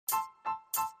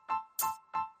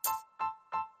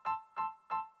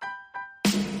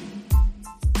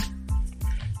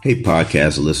Hey,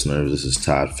 podcast listeners, this is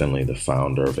Todd Finley, the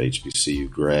founder of HBCU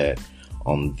Grad.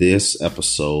 On this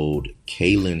episode,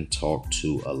 Kaylin talked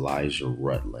to Elijah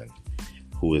Rutledge,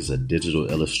 who is a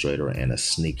digital illustrator and a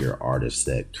sneaker artist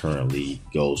that currently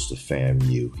goes to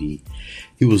FAMU.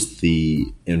 He was the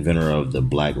inventor of the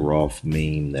Black Rolf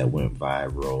meme that went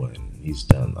viral, and he's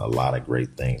done a lot of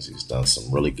great things. He's done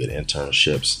some really good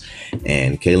internships,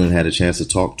 and Kaylin had a chance to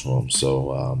talk to him.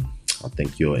 So I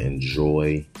think you'll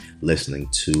enjoy listening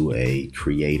to a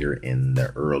creator in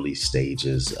the early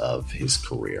stages of his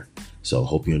career. So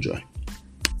hope you enjoy.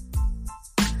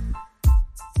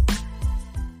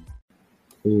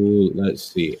 Ooh, let's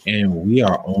see. And we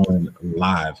are on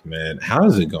live, man.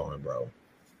 How's it going, bro?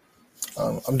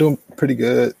 I'm doing pretty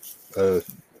good. I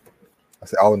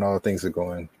say all in all, things are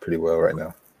going pretty well right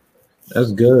now.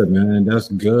 That's good, man. That's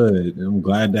good. I'm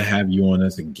glad to have you on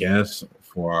as a guest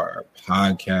for our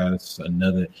podcast,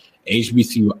 another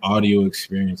HBCU audio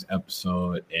experience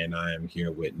episode. And I am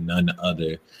here with none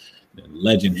other than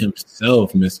legend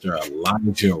himself, Mr.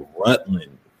 Elijah Rutledge.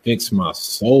 Fix my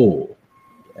soul.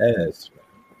 Yes, man.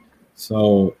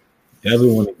 So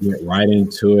definitely want to get right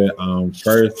into it.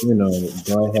 First,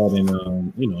 go ahead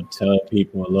and, tell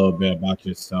people a little bit about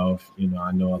yourself.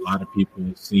 I know a lot of people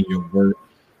see your work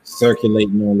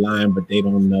circulating online, but they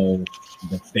don't know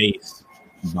the face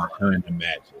behind the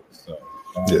magic. So,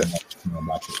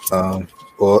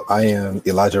 well, I am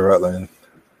Elijah Rutledge.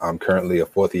 I'm currently a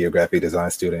fourth year graphic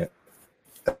design student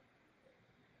at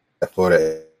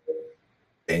Florida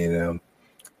A&M,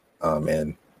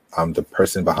 and I'm the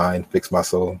person behind Fix My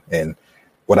Soul. And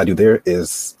what I do there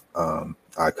is I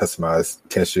customize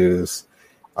tennis shoes.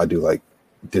 I do like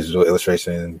digital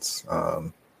illustrations.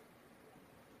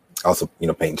 Also,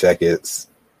 paint jackets,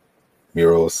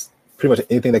 murals, pretty much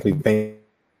anything that can be painted.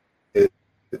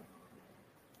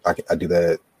 I do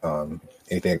that.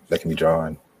 Anything that can be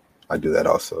drawn, I do that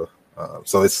also.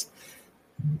 So it's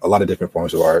a lot of different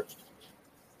forms of art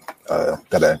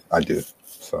that I do.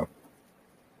 So.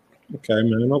 Okay,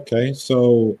 man. Okay.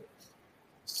 So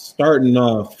starting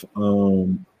off,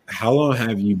 how long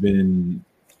have you been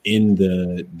in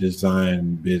the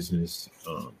design business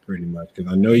pretty much?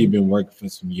 Because I know you've been working for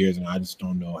some years and I just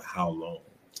don't know how long.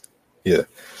 Yeah.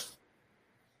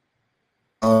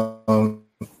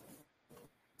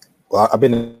 Well, I've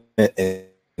been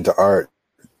into art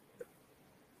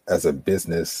as a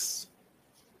business.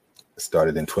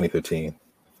 Started in 2015.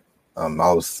 I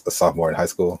was a sophomore in high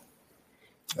school.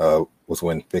 Was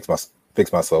when Fix My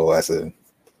Soul as a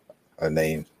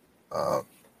name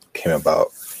came about,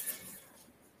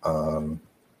 and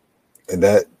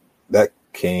that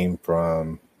came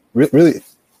from really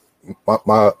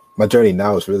my journey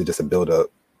now is really just a build up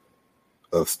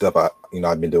of stuff I've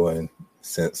been doing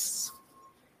since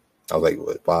I was like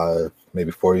 5,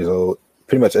 maybe 4 years old.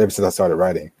 Pretty much ever since I started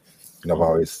writing, I've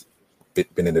always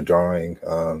been into drawing.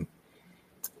 It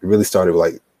really started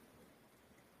with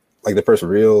like the first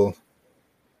real,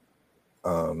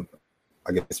 I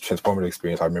guess, transformative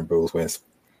experience I remember was when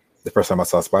the first time I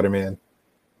saw Spider-Man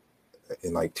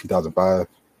in like 2005.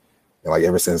 And like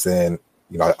ever since then,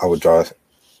 I would draw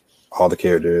all the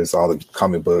characters, all the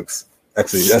comic books.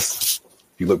 Actually, that's,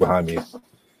 if you look behind me.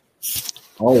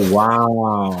 Oh,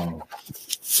 wow.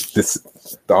 The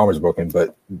armor's broken,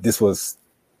 but this was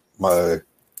my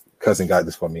cousin got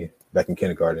this for me back in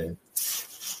kindergarten.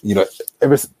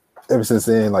 Ever since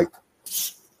then, like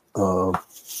drawing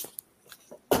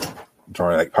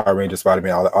like Power Rangers,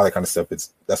 Spider-Man, all that kind of stuff.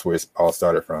 That's where it all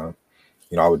started from.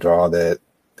 I would draw all that.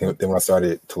 Then when I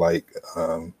started to like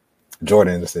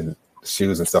Jordans and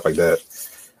shoes and stuff like that,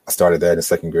 I started that in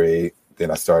second grade. Then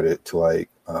I started to like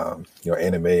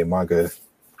anime and manga,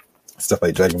 stuff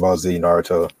like Dragon Ball Z,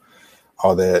 Naruto,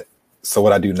 all that. So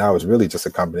what I do now is really just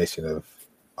a combination of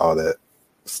all that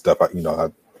stuff. I've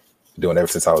been doing ever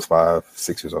since I was 5,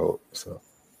 6 years old. So.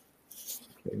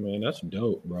 Okay, man, that's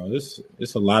dope, bro.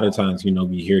 It's a lot of times,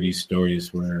 we hear these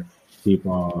stories where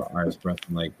people are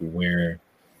expressing like where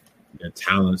their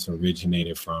talents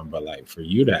originated from, but like for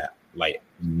you to like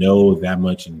know that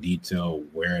much in detail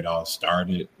where it all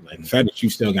started, like the fact that you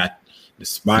still got the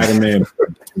Spider-Man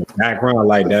in the background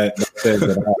like that says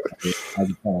that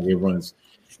it runs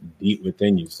deep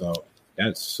within you. So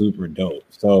that's super dope.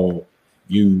 So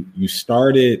you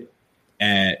started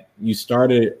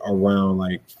around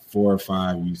like 4 or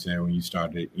 5, you said, when you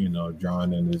started,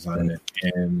 drawing and designing.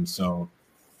 And so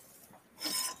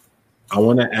I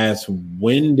want to ask,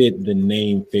 when did the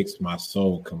name Fix My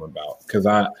Soul come about? Because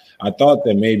I thought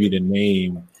that maybe the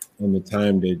name and the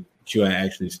time that you had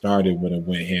actually started would have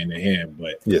went hand in hand,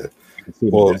 but yeah, I can see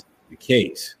that's the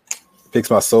case. Fix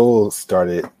My Soul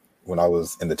started when I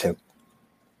was in the 10th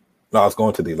No, I was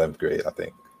going to the 11th grade, I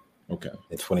think, Okay.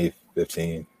 in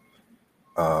 2015,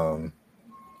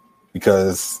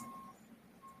 because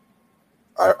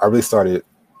I really started,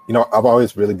 I've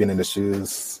always really been into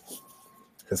shoes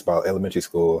since about elementary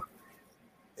school,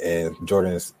 and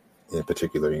Jordans in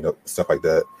particular, stuff like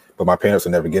that. But my parents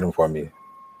would never get them for me.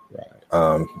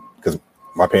 Right. Because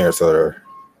my parents are,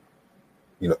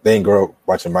 they didn't grow up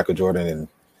watching Michael Jordan, and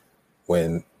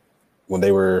when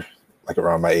they were like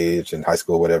around my age in high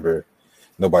school, whatever,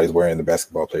 nobody's wearing the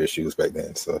basketball player shoes back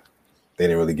then, so they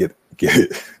didn't really get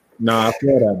it. No, I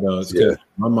feel that though. It's because Yeah.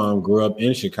 my mom grew up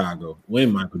in Chicago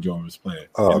when Michael Jordan was playing.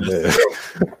 Oh and man, I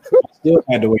still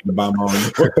had to wait to buy my own.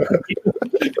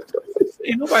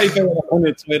 Ain't nobody paying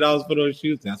 $120 for those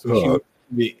shoes. That's what she would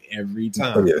be every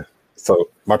time. Oh, yeah. So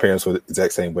my parents were the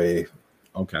exact same way.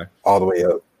 Okay. All the way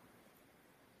up.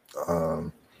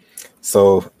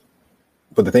 So,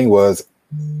 but the thing was,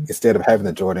 instead of having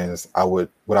the Jordans,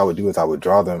 what I would do is I would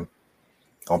draw them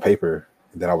on paper,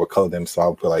 and then I would color them. So I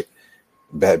would put like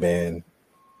Batman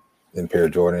in a pair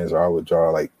of Jordans, or I would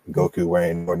draw like Goku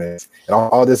wearing Jordans, and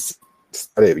all this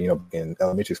started, in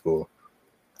elementary school,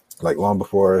 like long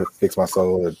before Fix My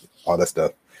Soul and all that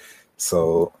stuff.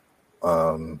 So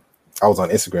I was on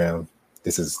Instagram.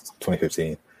 This is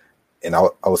 2015, and I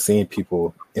was seeing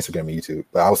people, Instagram and YouTube,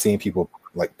 but I was seeing people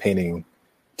like painting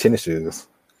tennis shoes.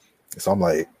 So I'm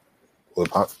like,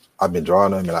 well, I've been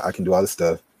drawing them and I can do all this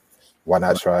stuff. Why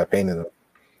not try painting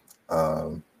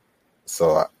them?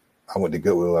 So I went to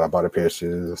Goodwill and I bought a pair of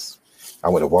shoes. I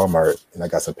went to Walmart and I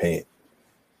got some paint.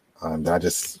 Then I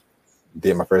just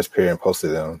did my first pair and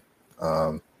posted them.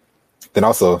 Then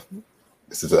also,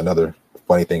 this is another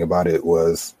funny thing about it,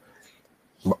 was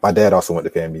my dad also went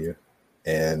to FAMU.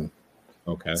 And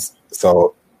okay,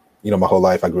 so, my whole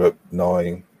life I grew up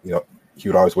knowing, he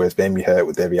would always wear his FAMU hat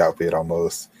with every outfit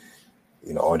almost,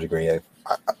 orange and green.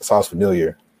 So I was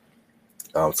familiar.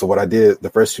 So what I did, the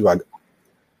first shoe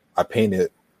I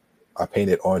painted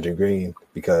orange and green,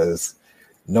 because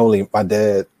normally my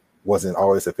dad wasn't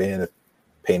always a fan of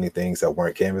painting things that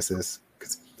weren't canvases,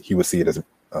 because he would see it as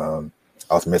I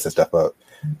was messing stuff up.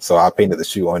 So I painted the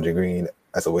shoe orange and green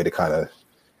as a way to kind of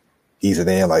ease it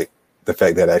in, like the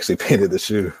fact that I actually painted the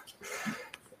shoe.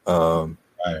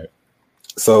 right.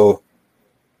 So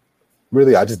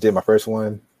really, I just did my first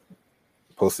one,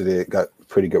 posted it, got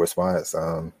pretty good response.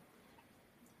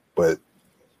 But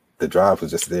the drive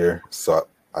was just there. So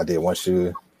I did one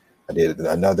shoe, I did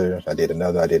another, I did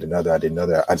another, I did another, I did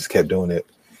another. I just kept doing it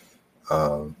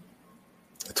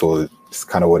until it's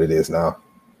kind of what it is now.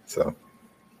 So.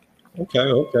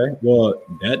 Okay. Well,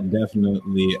 that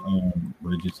definitely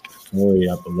bridges the story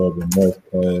up a little bit more,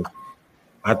 because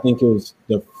I think it was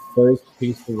the first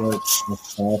piece of work I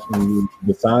saw from you,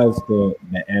 besides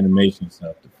the animation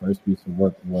stuff. The first piece of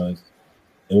work was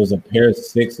a pair of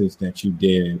sixes that you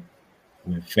did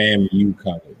with FAMU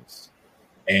colors,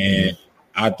 and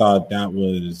I thought that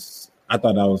was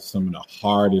some of the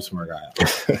hardest work I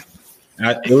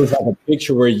had. It was like a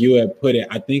picture where you had put it.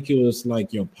 I think it was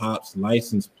like your pop's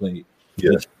license plate.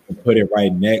 Yeah. That you put it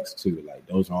right next to. Like,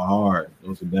 those are hard.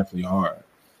 Those are definitely hard.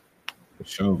 For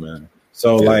sure, man.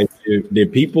 So, like,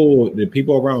 did people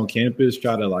around campus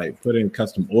try to like put in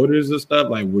custom orders and stuff?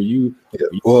 Like, were you?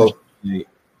 Well,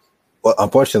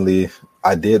 unfortunately,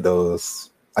 I did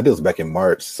those back in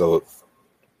March, so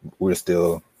we're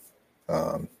still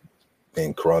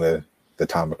in Corona, the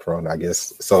time of Corona, I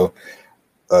guess. So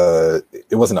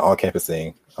it wasn't an all-campus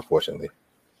thing, unfortunately.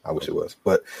 I wish it was,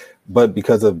 but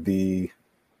because of the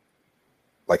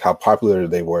like how popular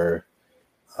they were,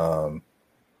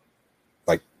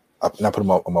 like I put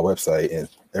them on my website, and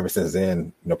ever since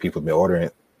then, people have been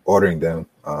ordering them.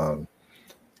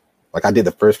 Like I did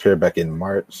the first pair back in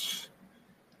March,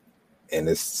 and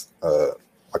it's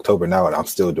October now, and I'm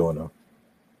still doing them.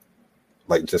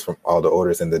 Like just from all the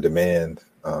orders and the demand,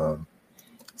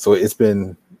 so it's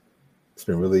been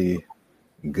really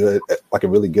good, like a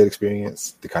really good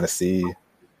experience to kind of see.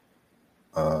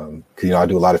 Because I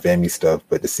do a lot of family stuff,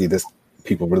 but to see this,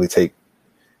 people really take.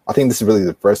 I think this is really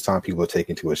the first time people are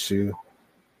taking to a shoe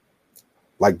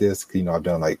like this. Because I've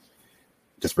done like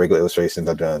just regular illustrations,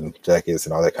 I've done jackets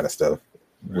and all that kind of stuff,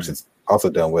 which is also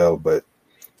done well. But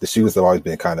the shoes have always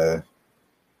been kind of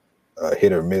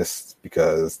hit or miss,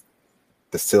 because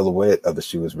the silhouette of the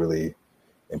shoe is really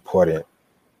important.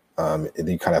 And then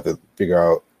you kind of have to figure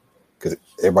out, because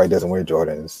everybody doesn't wear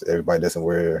Jordans, everybody doesn't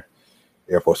wear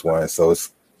Air Force One, so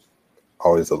it's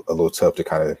always a little tough to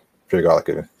kind of figure out like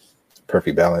a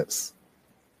perfect balance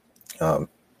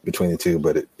between the two,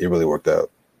 but it really worked out.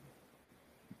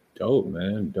 Dope,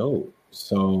 man, dope.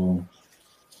 So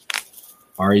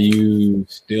Are you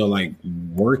still like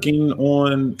working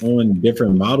on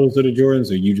different models of the Jordans,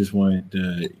 or you just wanted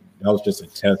to? That was just a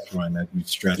test run that you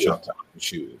stretch out to other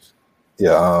shoes.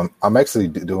 Yeah, I'm actually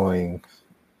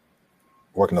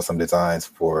working on some designs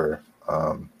for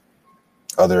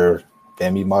other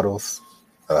FAMI models.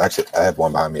 Actually, I have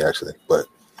one behind me actually, but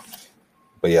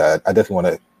yeah, I definitely want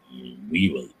to. We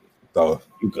will. So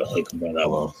you can hook that up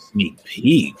on sneak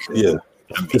peek. Yeah,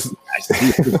 I mean, I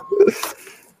see.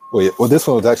 Well, this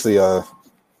one was actually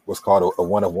what's called a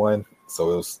one of one.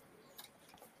 So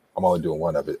I'm only doing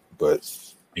one of it, but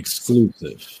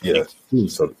exclusive. Yeah.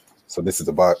 Exclusive. So this is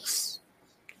the box.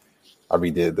 I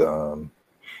redid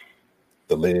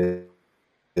the lid.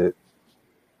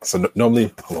 So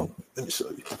normally, hold on, let me show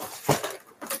you.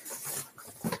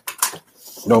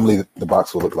 Normally the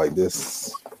box will look like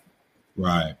this.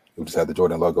 Right. We just had the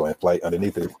Jordan logo in flight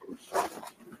underneath it.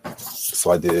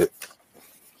 So I did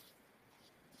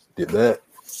that,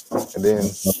 and then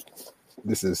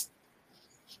this is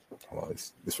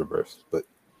this reverse, but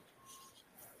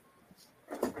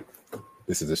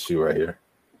this is a shoe right here.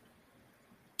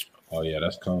 Oh yeah,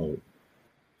 that's cold.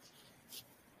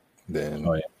 Then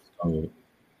cold.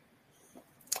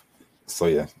 So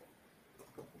yeah,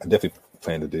 I definitely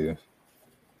plan to do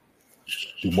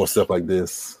more stuff like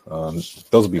this.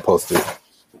 Those will be posted,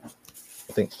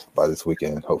 I think, by this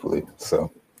weekend, hopefully.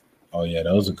 So. Oh yeah,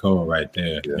 those are cold right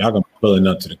there. Yeah. Y'all gonna be pulling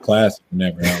up to the class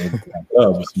whenever I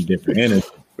up with some different energy.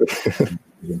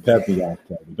 Peppy out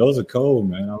there. Those are cold,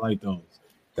 man. I like those.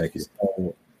 Thank you.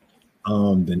 So,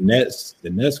 the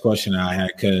next question I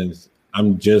had, because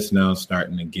I'm just now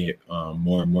starting to get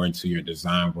more and more into your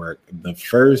design work. The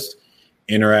first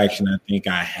interaction I think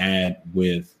I had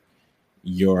with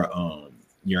your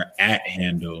 @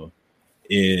 handle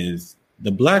is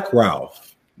the Black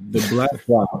Ralph. The Black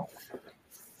Ralph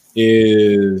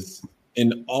is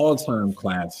an all-time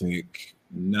classic,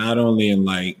 not only in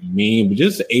like meme, but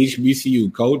just HBCU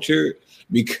culture,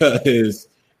 because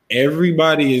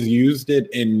everybody has used it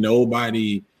and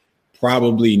nobody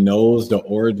probably knows the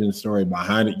origin story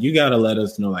behind it. You got to let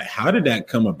us know, like, how did that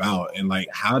come about, and like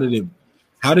how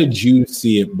did you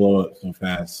see it blow up so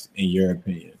fast, in your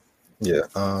opinion? Yeah.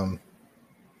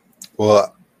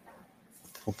 Well,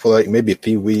 for like maybe a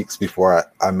few weeks before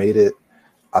I made it,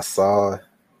 I saw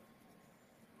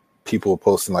people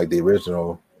posting like the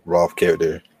original Rolf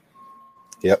character.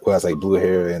 Yep, who has like blue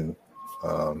hair, and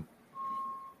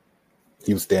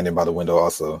he was standing by the window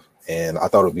also. And I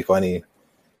thought it would be funny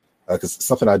because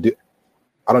something I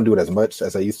don't do it as much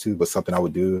as I used to, but something I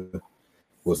would do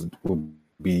would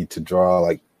be to draw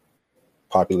like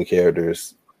popular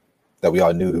characters that we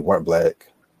all knew who weren't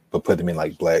Black, but put them in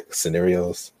like Black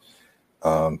scenarios.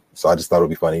 So I just thought it would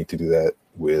be funny to do that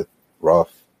with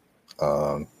Rolf.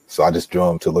 So I just drew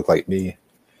him to look like me.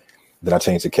 Then I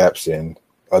changed the caption.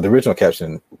 The original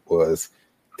caption was,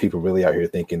 "People really out here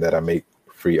thinking that I make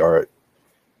free art,"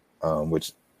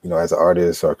 which, you know, as an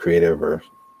artist or creative or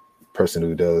person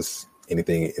who does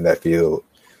anything in that field,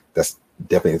 that's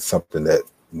definitely something that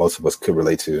most of us could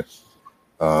relate to.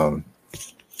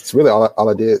 It's really all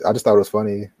I did. I just thought it was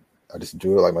funny. I just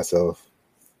drew it like myself.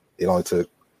 It only took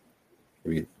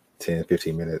maybe 10,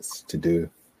 15 minutes to do.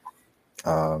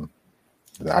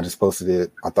 I just posted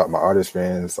it. I thought my artist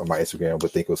friends on my Instagram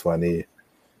would think it was funny.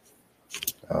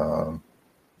 And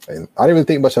I didn't really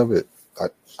think much of it.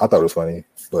 I thought it was funny,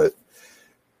 but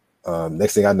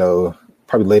next thing I know,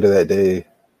 probably later that day,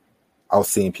 I was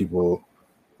seeing people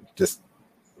just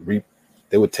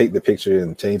they would take the picture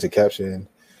and change the caption,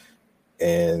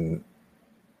 and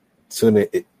soon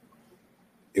it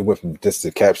went from just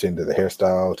the caption to the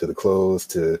hairstyle to the clothes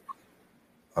to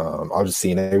I was just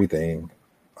seeing everything.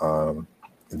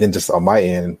 And then just on my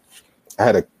end, I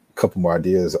had a couple more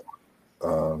ideas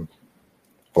for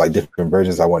like different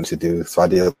versions I wanted to do. So I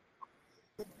did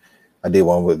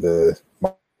one with the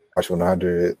March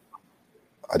 100.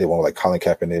 I did one with like Colin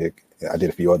Kaepernick. And I did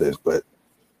a few others, but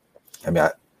I mean,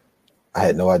 I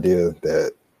had no idea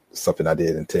that something I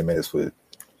did in 10 minutes would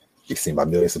be seen by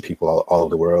millions of people all over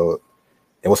the world.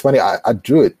 And what's funny, I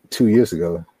drew it 2 years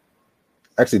ago.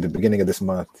 Actually, the beginning of this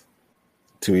month,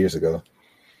 2 years ago.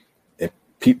 And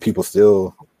people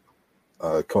still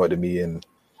come up to me and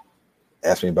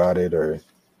ask me about it, or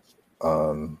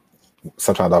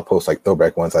sometimes I'll post like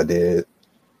throwback ones I did,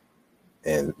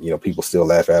 and you know, people still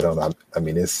laugh at them. I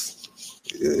mean, it's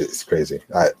crazy.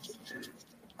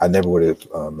 I never would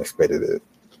have expected it.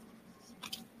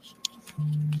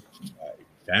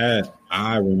 That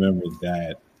I remember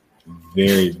that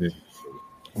very, very.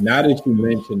 Now that you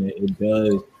mention it, it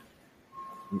does.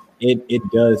 it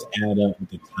does add up with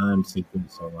the time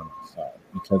sequence of when I saw it,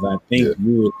 because I think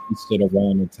you were listed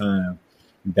around the time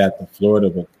that the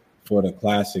Florida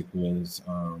Classic was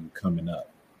coming up,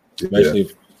 especially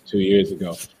 2 years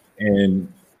ago.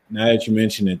 And now that you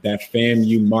mention it, that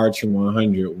FAMU Marching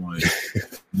 100 one,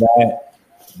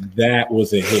 that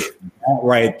was a hit. That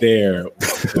right there.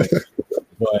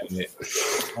 But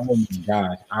oh my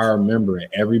gosh, I remember it.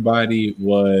 Everybody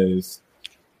was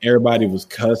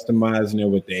customizing it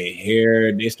with their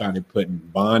hair. They started putting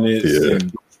bonnets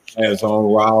and as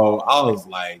on raw. I was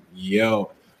like,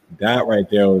 yo, that right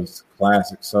there was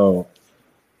classic. So,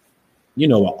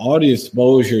 all the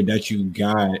exposure that you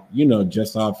got,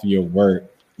 just off of your work,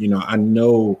 I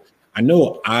know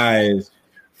eyes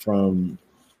from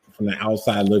the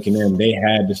outside looking in, they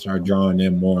had to start drawing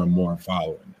in more and more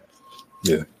following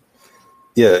that.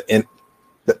 Yeah. And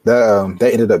that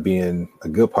ended up being a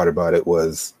good part about it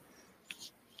was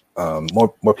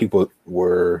more people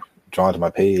were drawn to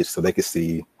my page so they could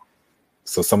see.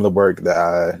 So some of the work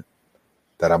that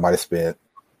I might have spent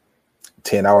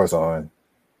 10 hours on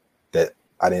that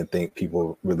I didn't think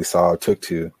people really saw or took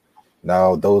to,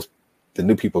 now the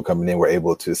new people coming in were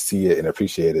able to see it and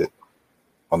appreciate it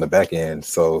on the back end.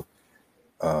 So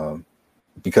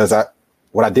because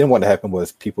what I didn't want to happen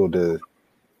was people to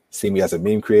see me as a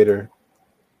meme creator,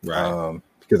 right?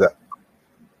 Because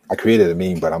I created a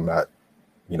meme, but I'm not,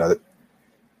 that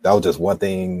was just one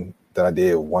thing that I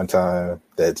did one time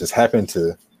that just happened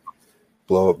to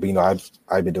blow up.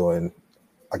 I've been doing,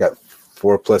 I got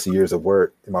 4+ years of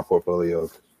work in my portfolio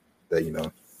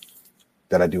that,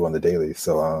 that I do on the daily.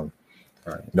 So,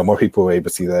 more people were able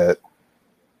to see that.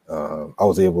 I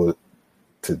was able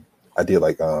to, I did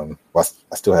like, I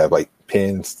still have like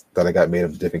pins that I got made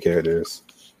of different characters.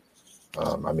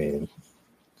 And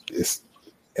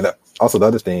also the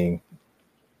other thing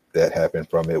that happened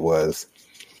from it was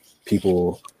it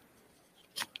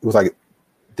was like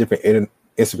different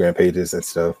Instagram pages and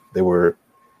stuff. They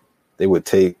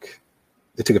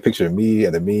took a picture of me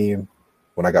and the meme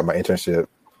when I got my internship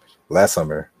last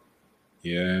summer.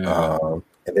 Yeah.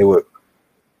 And they would,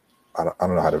 I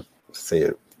don't know how to say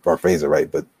it or phrase it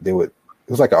right, but it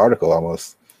was like an article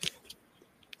almost.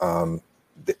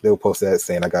 They would post that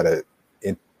saying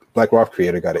Black Roth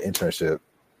creator got an internship.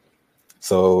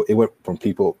 So it went from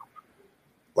people,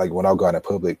 like when I go out in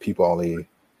public, people only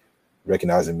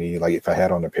recognizing me, like if I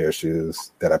had on a pair of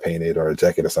shoes that I painted or a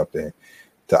jacket or something,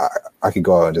 I could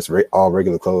go out and just all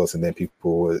regular clothes, and then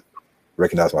people would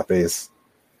recognize my face,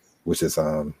 which is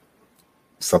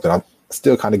something I'm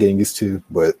still kind of getting used to.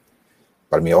 But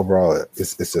I mean, overall,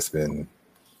 it's just been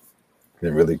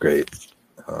really great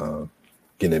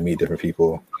getting to meet different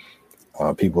people,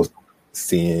 people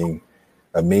seeing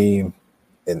a meme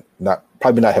and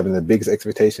probably not having the biggest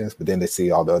expectations, but then they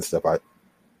see all the other stuff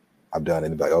I've done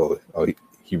and they're like, oh,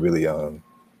 he really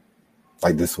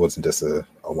like this wasn't just a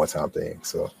one-time thing.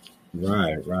 So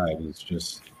right, it's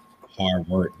just hard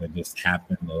work that just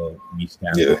happened to reach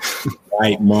that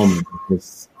right moment that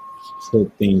just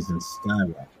took things and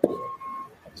skyrocket.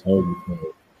 I totally feel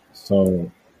it.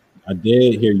 So I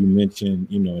did hear you mention,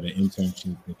 the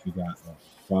internship that you got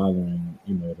following,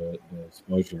 the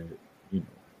exposure,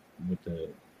 with the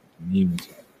meme and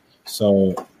stuff.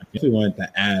 So I definitely wanted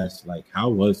to ask, like, how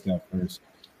was that first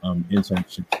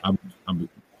internship?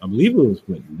 I believe it was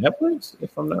with Netflix,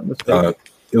 if I'm not mistaken.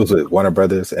 It was with Warner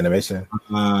Brothers Animation.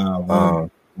 Warner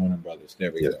Brothers.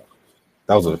 There we go.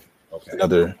 That was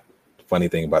another funny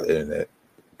thing about the internet,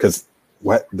 because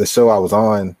the show I was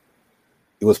on,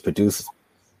 it was produced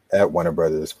at Warner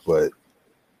Brothers, but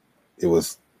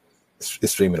it's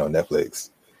streaming on Netflix.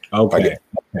 Okay.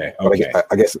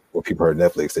 I guess when people heard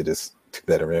Netflix, they just took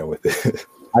that around with it.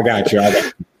 I got you.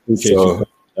 Appreciate you.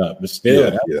 But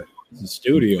still, that's the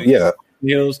studio. Yeah.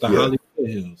 Hills to Hollywood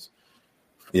Hills.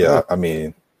 Yeah, I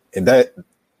mean, and that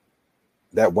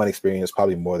one experience,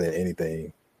 probably more than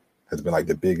anything, has been like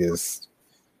the biggest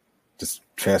just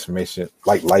transformation,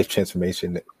 like life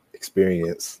transformation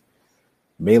experience,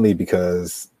 mainly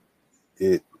because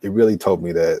it really told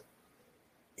me that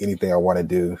anything I want to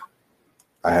do,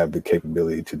 I have the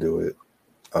capability to do it.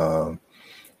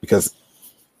 Because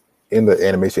in the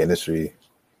animation industry,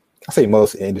 I say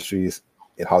most industries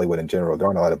in Hollywood in general, there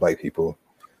aren't a lot of Black people.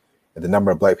 And the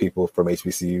number of Black people from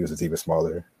HBCUs is even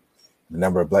smaller. The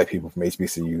number of Black people from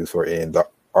HBCUs who are in the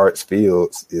arts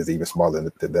fields is even smaller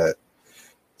than that.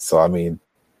 So, I mean,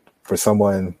 for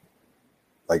someone,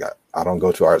 like, I don't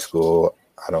go to art school.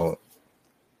 I don't,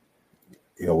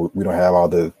 we don't have all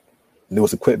the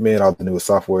newest equipment, all the newest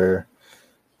software,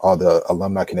 all the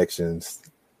alumni connections.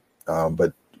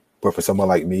 But for someone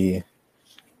like me,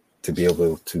 to be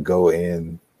able to go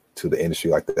in to the industry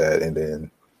like that and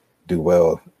then do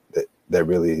well, that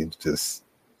really just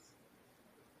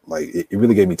like it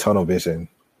really gave me tunnel vision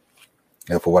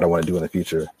and for what I want to do in the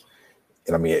future.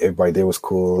 And I mean, everybody there was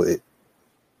cool. It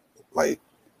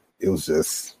was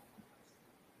just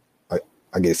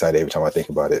I get excited every time I think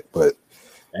about it. But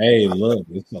hey, look,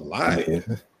 it's a lot.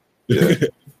 Yeah.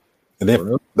 And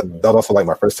then that was also like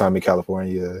my first time in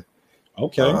California.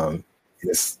 Okay.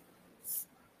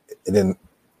 And then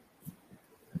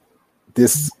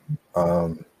this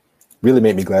really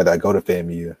made me glad that I go to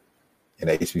FAMU and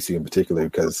HBCU in particular,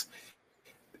 because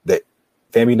the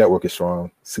FAMU network is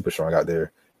strong, super strong out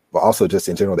there, but also just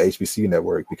in general the HBCU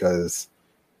network, because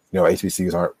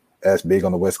HBCUs aren't as big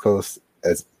on the West Coast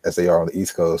as they are on the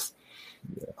East Coast.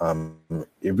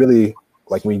 It really,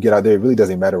 like, when you get out there, it really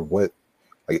doesn't matter what.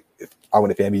 Like, if I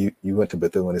went to FAMU, you went to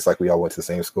Bethune, it's like we all went to the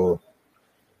same school.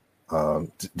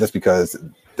 Just because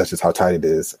that's just how tight it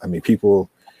is. I mean, people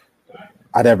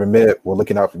I never met were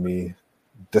looking out for me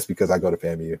just because I go to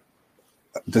FAMU.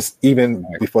 Just even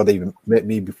before they even met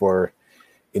me, before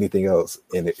anything else.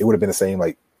 And it would have been the same,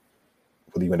 like,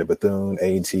 whether you went to Bethune,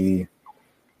 A&T,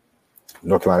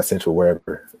 North Carolina Central,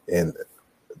 wherever. And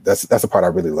that's the part I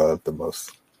really love the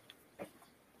most.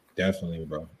 Definitely,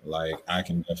 bro. Like, I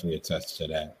can definitely attest to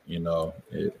that.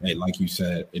 Like you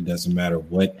said, it doesn't matter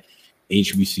what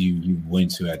HBCU you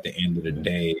went to. At the end of the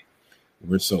day,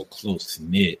 we're so close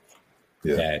knit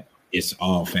that it's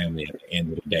all family. At the end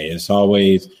of the day, it's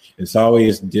always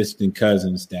distant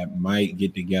cousins that might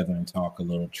get together and talk a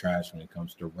little trash when it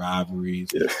comes to rivalries,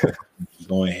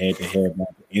 going head to head. But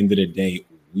at the end of the day,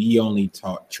 we only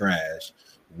talk trash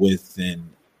within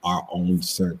our own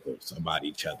circles about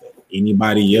each other.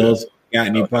 Anybody else got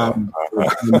any problems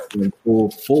in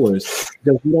full force,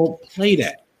 because we don't play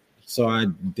that. So I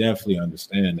definitely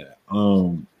understand that.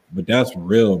 But that's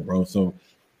real, bro. So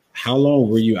how long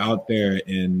were you out there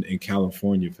in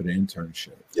California for the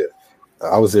internship? Yeah,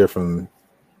 I was there from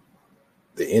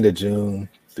the end of June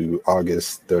through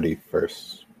August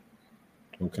 31st.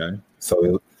 Okay. So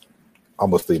it was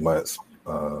almost 3 months.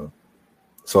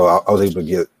 So I was able to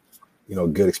get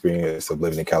good experience of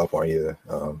living in California.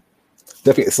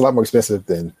 Definitely, it's a lot more expensive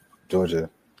than Georgia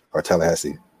or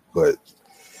Tallahassee, but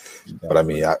I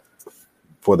mean,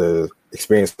 for the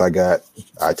experience I got,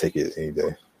 I take it any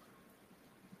day.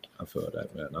 I feel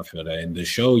that, man. I feel that. And the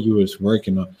show you was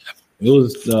working on, it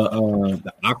was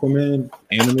the Aquaman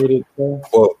animated show.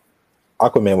 Well,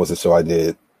 Aquaman was the show I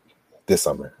did this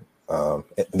summer. And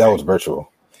that was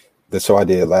virtual. The show I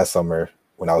did last summer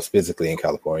when I was physically in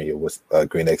California was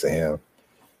Green Eggs and Ham,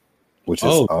 which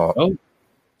is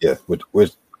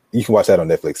which you can watch that on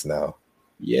Netflix now.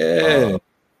 Yeah.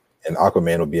 And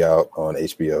Aquaman will be out on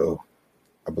HBO,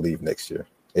 I believe, next year.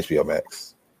 HBO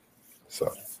Max.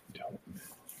 So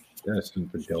that's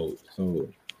super dope. So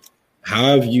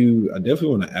how have you, I definitely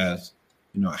want to ask,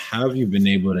 how have you been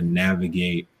able to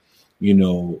navigate,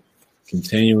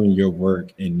 continuing your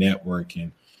work and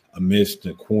networking amidst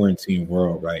the quarantine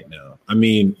world right now? I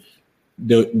mean,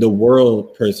 the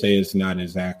world per se is not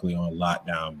exactly on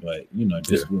lockdown, but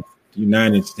just with the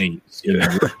United States,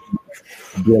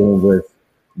 dealing with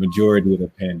majority of the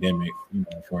pandemic,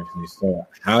 unfortunately. So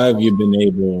how have you been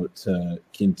able to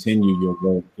continue your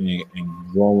work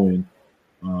and growing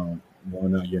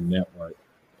out your network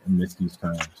amidst these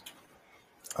times?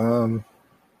 I'll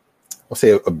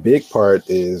say a big part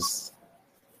is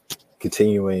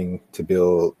continuing to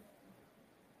build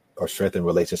or strengthen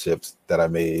relationships that I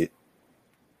made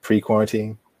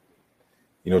pre-quarantine.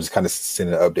 Just kind of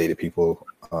sending an update to people.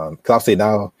 Because I'll say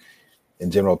now, in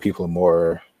general, people are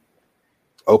more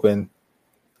open.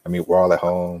 I mean, we're all at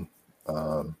home.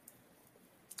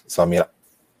 So I mean,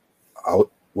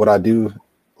 what I do,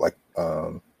 like,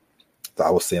 I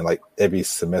was saying, like, every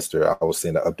semester I was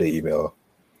send an update email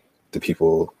to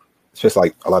people, especially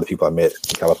like a lot of people I met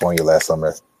in California last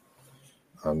summer.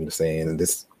 Saying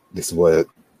this is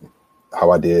how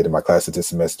I did in my classes this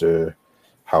semester,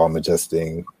 how I'm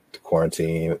adjusting to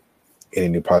quarantine, any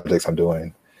new projects I'm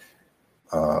doing.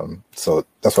 So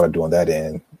that's what I do on that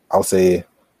end. I'll say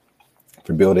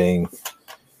for building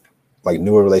like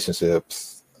newer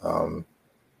relationships,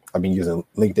 I've been using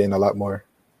LinkedIn a lot more.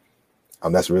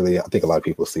 That's really, I think a lot of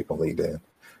people sleep on LinkedIn,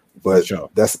 but sure.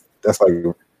 that's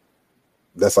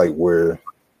like where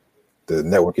the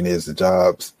networking is, the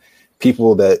jobs,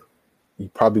 people that you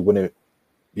probably wouldn't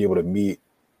be able to meet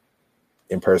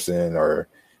in person or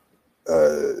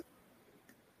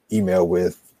email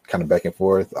with, kind of back and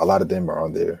forth. A lot of them are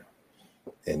on there,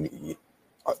 and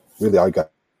really all you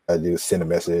got to do is send a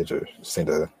message or send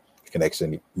a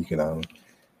connection. You can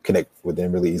connect with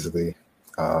them really easily.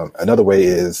 Another way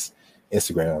is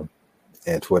Instagram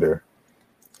and Twitter,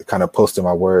 kind of posting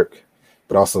my work,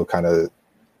 but also kind of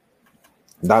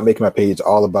not making my page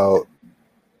all about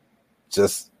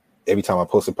just every time I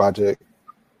post a project,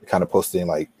 kind of posting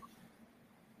like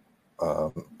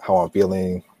how I'm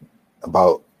feeling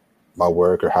about my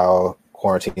work or how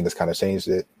quarantine has kind of changed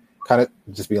it. Kind of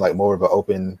just being like more of an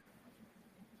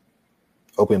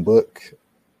open book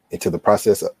into the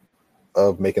process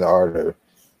of making the art, or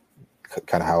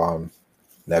kind of how I'm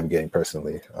navigating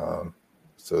personally.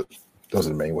 So those are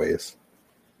the main ways.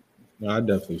 No, I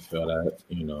definitely feel that.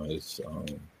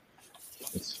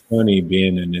 It's funny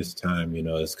being in this time.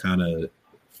 It's kind of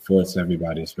forced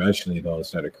everybody, especially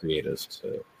those that are creators,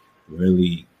 to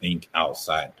really think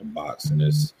outside the box. And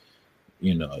it's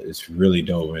really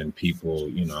dope when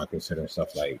people, I consider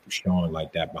stuff like showing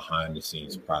like that behind the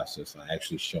scenes process, like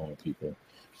actually showing people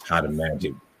how the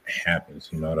magic happens.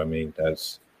 You know what I mean?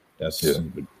 That's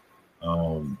super.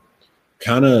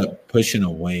 Kind of pushing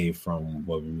away from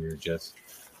what we were just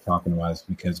talking about, is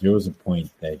because there was a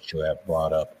point that you had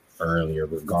brought up earlier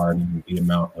regarding the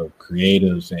amount of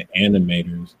creatives and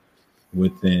animators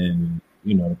within,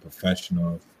 the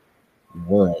professional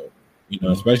world,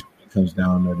 especially when it comes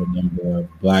down to the number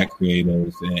of Black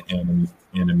creatives and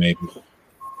animators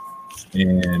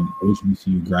and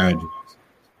HBCU graduates.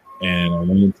 And I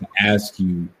wanted to ask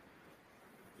you,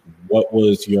 what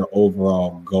was your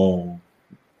overall goal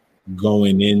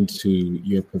going into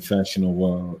your professional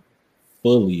world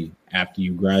fully after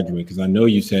you graduate? Because I know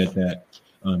you said that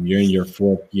you're in your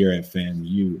 4th year at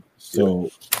FAMU. So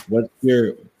where's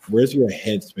your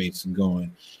headspace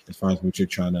going as far as what you're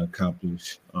trying to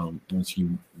accomplish once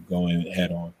you go in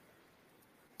head on?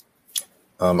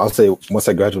 I'll say once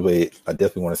I graduate, I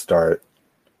definitely want to start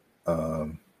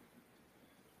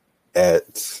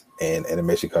at an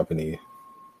animation company,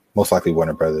 most likely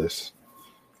Warner Brothers,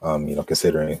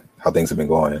 considering how things have been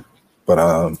going. But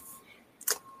I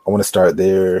want to start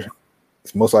there.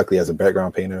 It's most likely as a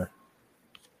background painter.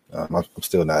 I'm not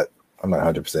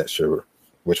 100% sure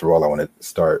which role I want to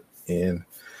start in.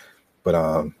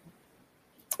 But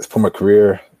from a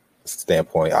career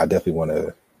standpoint, I definitely want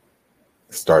to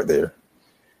start there,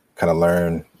 kind of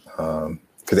learn.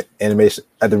 Because animation,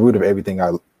 at the root of everything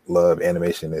I love,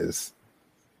 animation is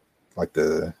like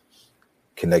the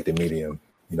connected medium.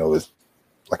 It's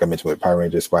like I mentioned with Power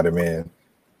Rangers, Spider-Man,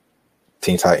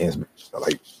 Teen Titans,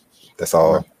 like that's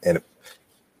all. Right. And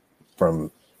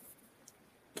from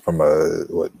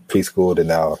preschool to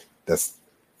now, that's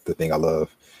the thing I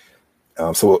love.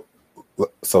 So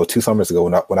 2 summers ago,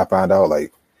 when I found out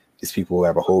like these people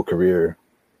have a whole career,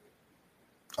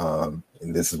 and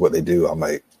this is what they do, I'm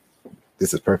like,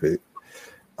 this is perfect.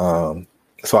 So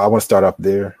I want to start off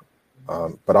there,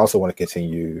 but I also want to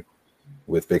continue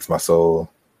with Fix My Soul,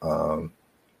 and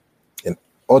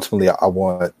ultimately I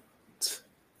want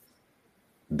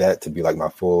that to be like my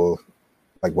full,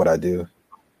 like what I do.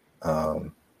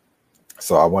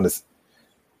 So I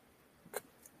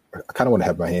kind of want to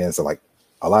have my hands in like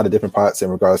a lot of different pots in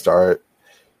regards to art.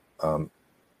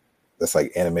 That's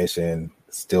like animation,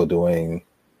 still doing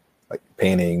like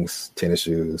paintings, tennis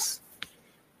shoes,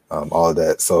 all of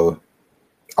that. So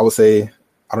I would say,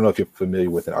 I don't know if you're familiar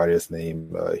with an artist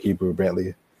named Hebrew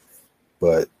Brantley,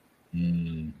 but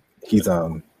he's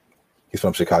from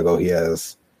Chicago.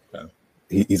 He's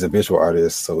a visual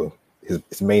artist, so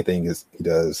his main thing is he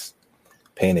does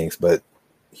paintings, but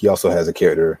he also has a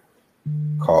character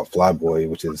called Flyboy,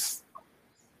 which is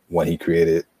one he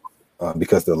created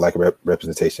because of the lack of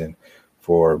representation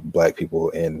for Black people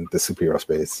in the superhero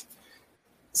space.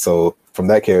 So from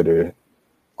that character,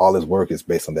 all his work is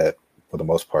based on that for the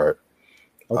most part.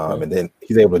 Okay. And then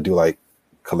he's able to do like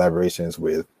collaborations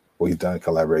with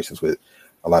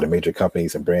a lot of major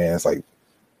companies and brands like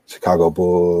Chicago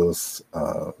Bulls,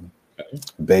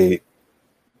 Bait.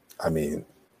 I mean,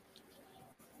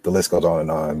 the list goes on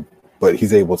and on. But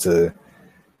he's able to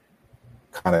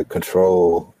kind of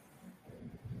control,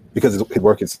 because his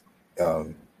work is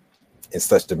in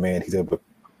such demand, he's able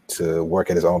to work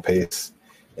at his own pace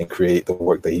and create the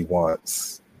work that he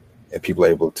wants, and people are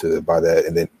able to buy that.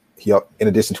 And then he, in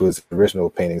addition to his original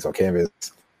paintings on canvas,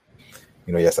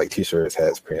 he has like t-shirts,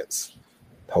 hats, prints,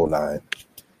 the whole nine.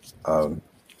 And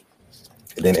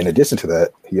then in addition to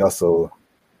that, he also,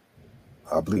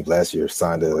 I believe last year,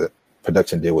 signed a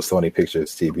production deal with Sony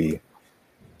Pictures TV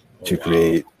to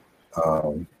create,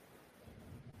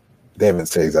 they haven't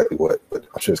said exactly what, but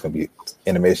I'm sure it's going to be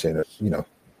animation,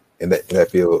 in that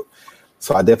field.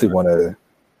 So I definitely want to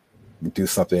do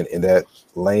something in that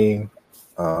lane,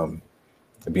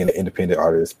 being an independent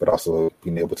artist, but also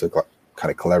being able to kind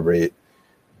of collaborate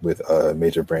with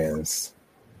major brands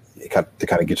to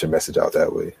kind of get your message out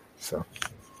that way. So,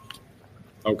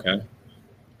 okay,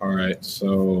 all right.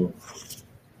 So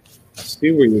I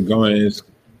see where you're going. It's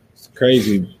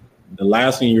crazy. The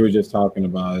last thing you were just talking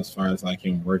about, as far as like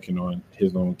him working on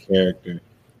his own character,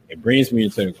 it brings me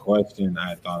into the question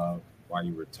I thought of while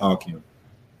you were talking,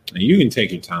 and you can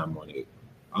take your time on it.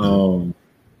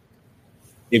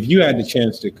 If you had the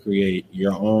chance to create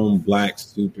your own Black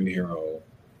superhero,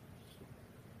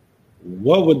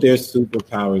 what would their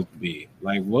superpowers be?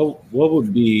 Like, what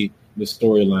would be the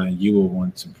storyline you would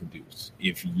want to produce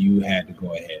if you had to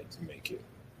go ahead to make it?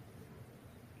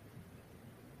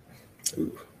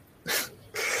 Ooh.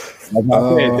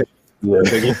 Yeah.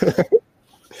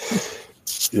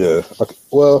 Yeah. Okay.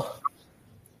 Well,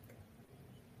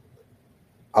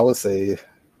 I would say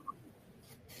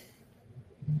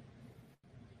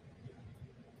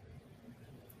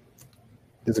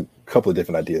there's a couple of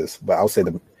different ideas, but I would say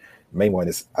the main one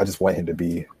is I just want him to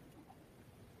be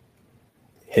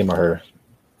him or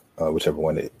her, whichever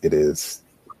one it is.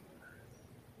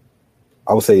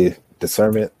 I would say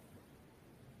discernment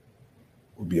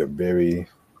would be a very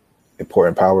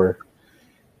important power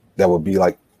that would be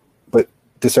like, but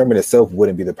discernment itself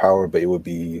wouldn't be the power, but it would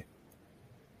be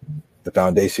the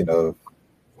foundation of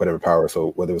whatever power. So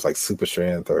whether it was like super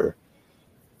strength or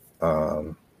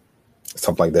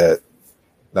something like that.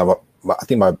 Now, I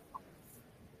think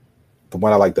the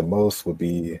one I like the most would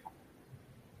be,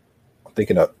 I'm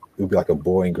thinking of, it would be like a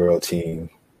boy and girl team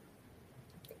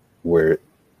where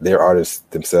they're artists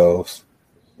themselves.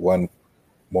 One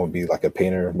would be like a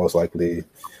painter, most likely.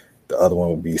 The other one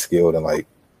would be skilled in like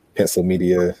pencil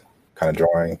media, kind of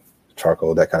drawing,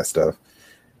 charcoal, that kind of stuff.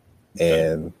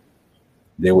 And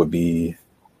there would be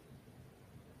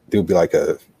like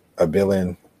a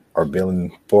villain or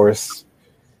villain force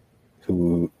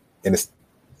who, and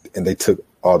they took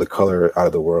all the color out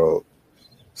of the world.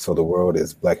 So the world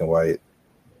is black and white,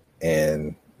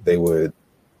 and the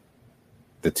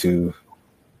two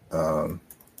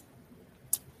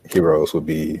heroes would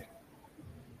be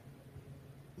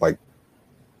like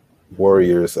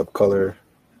warriors of color.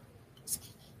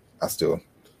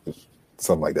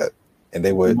 Something like that. And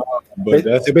they would, they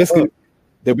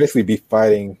basically be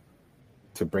fighting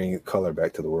to bring color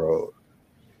back to the world.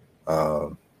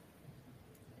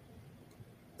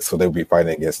 So they would be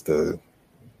fighting against the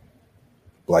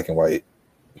black and white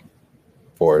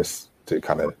force to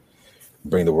kind of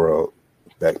bring the world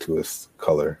back to its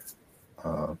color.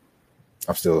 I'm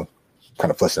still kind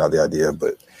of fleshing out the idea,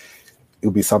 but it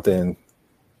would be something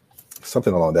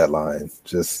along that line.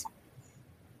 Just,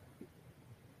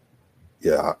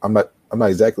 yeah, I'm not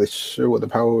exactly sure what the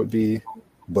power would be,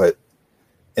 but,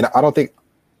 and I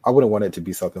wouldn't want it to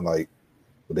be something like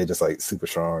they just like super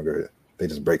strong or they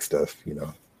just break stuff, you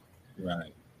know.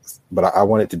 Right. But I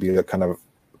want it to be a kind of,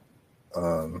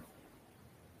 I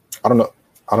don't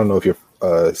know if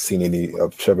you've seen any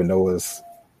of Trevor Noah's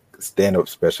stand-up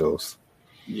specials.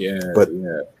 Yeah. But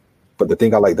the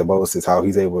thing I like the most is how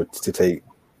he's able to take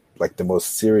like the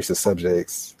most serious of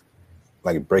subjects,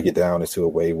 like break it down into a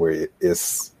way where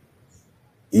it's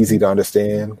easy to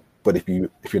understand. But if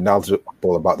you're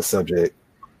knowledgeable about the subject,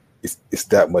 it's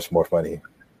that much more funny.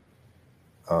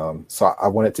 So I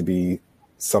want it to be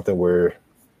something where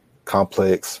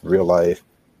complex real life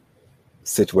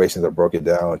situations are broken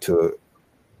down to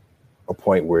a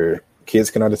point where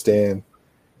kids can understand,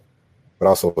 but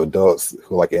also adults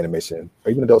who like animation,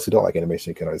 or even adults who don't like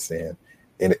animation, can understand.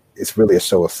 And it's really a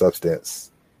show of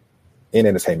substance in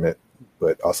entertainment,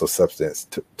 but also substance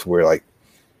to where like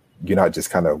you're not just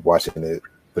kind of watching it,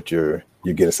 but you're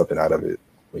getting something out of it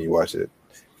when you watch it.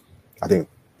 I think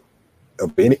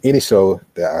of any show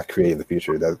that I create in the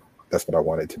future, that's what I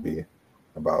want it to be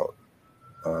about.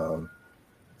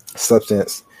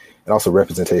 Substance and also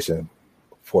representation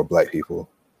for Black people.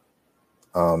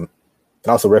 And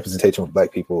also representation for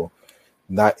Black people,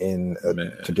 not in a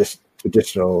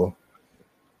traditional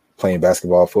playing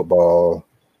basketball, football,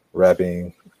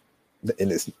 rapping.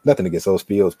 And it's nothing against those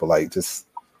fields, but like just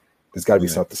there's got to be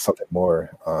something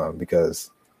more, because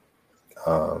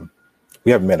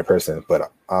we haven't met in person,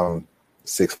 but I'm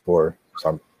 6'4", so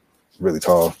I'm really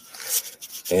tall.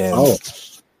 And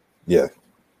yeah,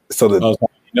 so you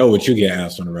know what you get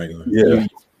asked on the regular. Yeah.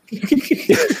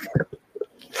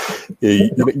 Yeah,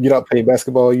 you're not playing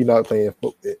basketball, you're not playing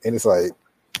football, and it's like,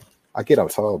 I get I'm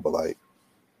tall, but like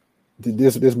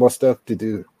there's more stuff to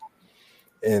do.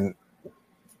 And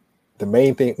one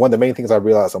of the main things I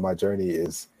realized on my journey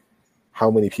is how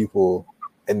many people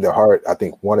in their heart, I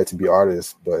think, wanted to be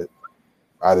artists, but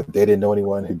either they didn't know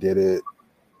anyone who did it,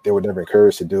 they were never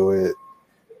encouraged to do it,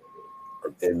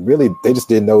 and really they just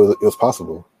didn't know it was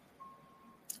possible.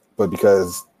 but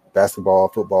because basketball,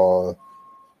 football,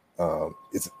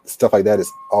 it's stuff like that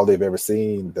is all they've ever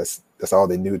seen. That's all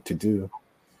they knew to do.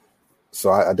 So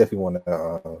I definitely want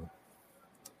to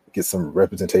get some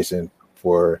representation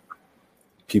for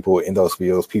people in those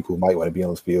fields, people who might want to be in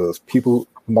those fields, people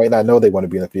who might not know they want to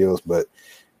be in the fields, but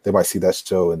they might see that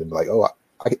show and then be like, oh,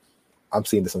 I'm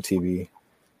seeing this on TV,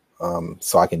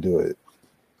 so I can do it.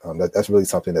 That's really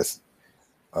something that's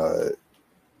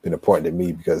been important to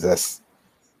me, because that's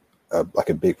like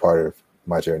a big part of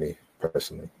my journey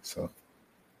personally. So,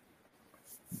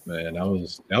 man, that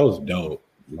was dope.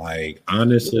 Like,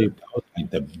 honestly, that was like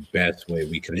the best way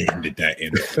we could have ended that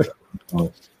interview.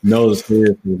 No,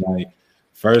 seriously, like,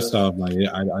 first off, like,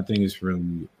 I think it's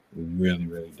really, really,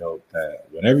 really dope that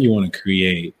whatever you want to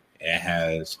create, it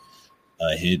has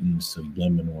a hidden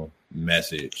subliminal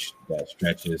message that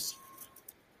stretches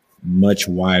much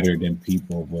wider than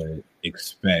people would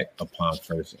expect upon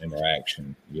first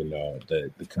interaction. You know,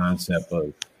 the concept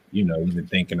of, you know, even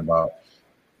thinking about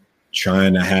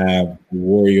trying to have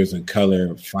warriors of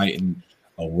color fighting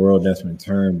a world that's been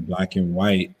turned black and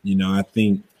white. You know, I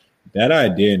think that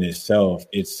idea in itself,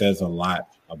 it says a lot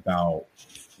about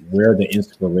where the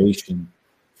inspiration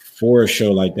for a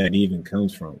show like that even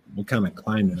comes from. What kind of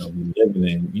climate are we living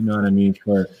in? You know what I mean?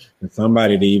 For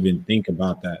somebody to even think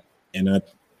about that. And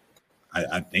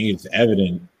I think it's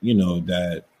evident, you know,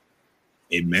 that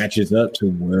it matches up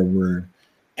to where we're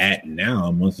at now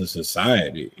amongst the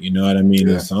society. You know what I mean?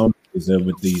 Yeah. In some ways,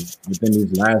 within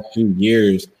these last few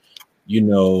years, you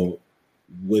know,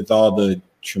 with all the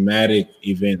traumatic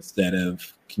events that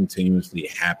have continuously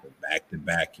happened back to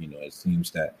back, you know, it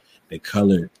seems that the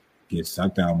color gets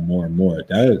sucked out more and more.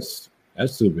 That's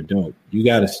super dope. You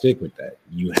got to stick with that.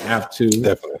 You have to.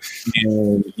 Definitely.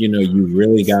 And, you know, you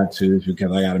really got to,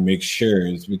 because I got to make sure,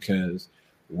 is because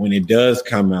when it does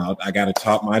come out, I got to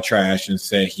talk my trash and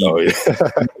say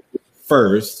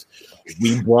first.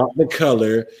 We brought the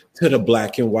color to the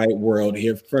black and white world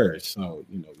here first. So,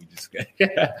 you know, we just got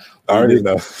I already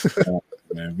know.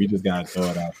 Man, we just got to throw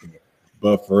it out there.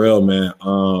 But for real, man,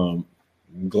 I'm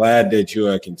glad that you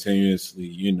are continuously,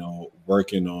 you know,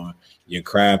 working on your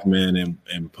craft, man,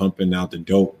 and pumping out the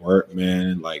dope work,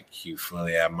 man. Like, you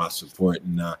fully have my support.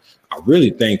 And I really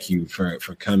thank you for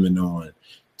coming on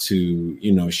to,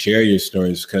 you know, share your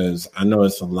stories, because I know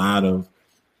it's a lot of,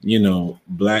 you know,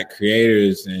 Black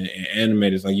creators and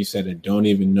animators, like you said, that don't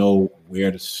even know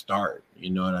where to start. You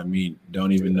know what I mean?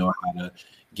 Don't even know how to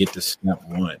get to step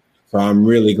one. So I'm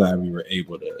really glad we were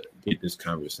able to get this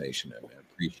conversation in, man.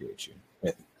 Appreciate you.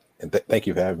 And thank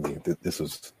you for having me. This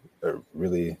was a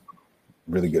really,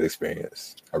 really good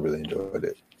experience. I really enjoyed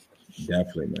it.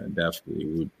 Definitely, man. Definitely.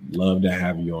 We'd love to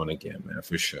have you on again, man.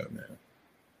 For sure, man.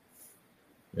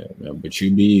 Yeah, man. But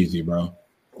you be easy, bro.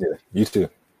 Yeah, you too.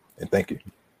 And thank you.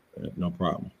 No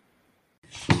problem.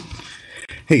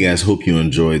 Hey guys, hope you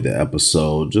enjoyed the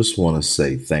episode. Just want to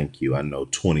say thank you. I know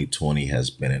 2020 has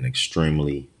been an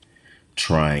extremely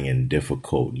trying and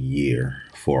difficult year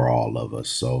for all of us.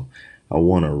 So I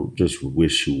want to just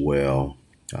wish you well.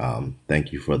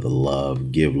 Thank you for the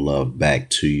love. Give love back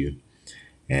to you,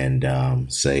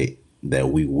 and say that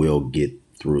we will get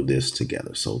through this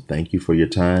together. So thank you for your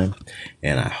time,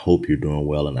 and I hope you're doing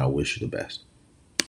well, and I wish you the best.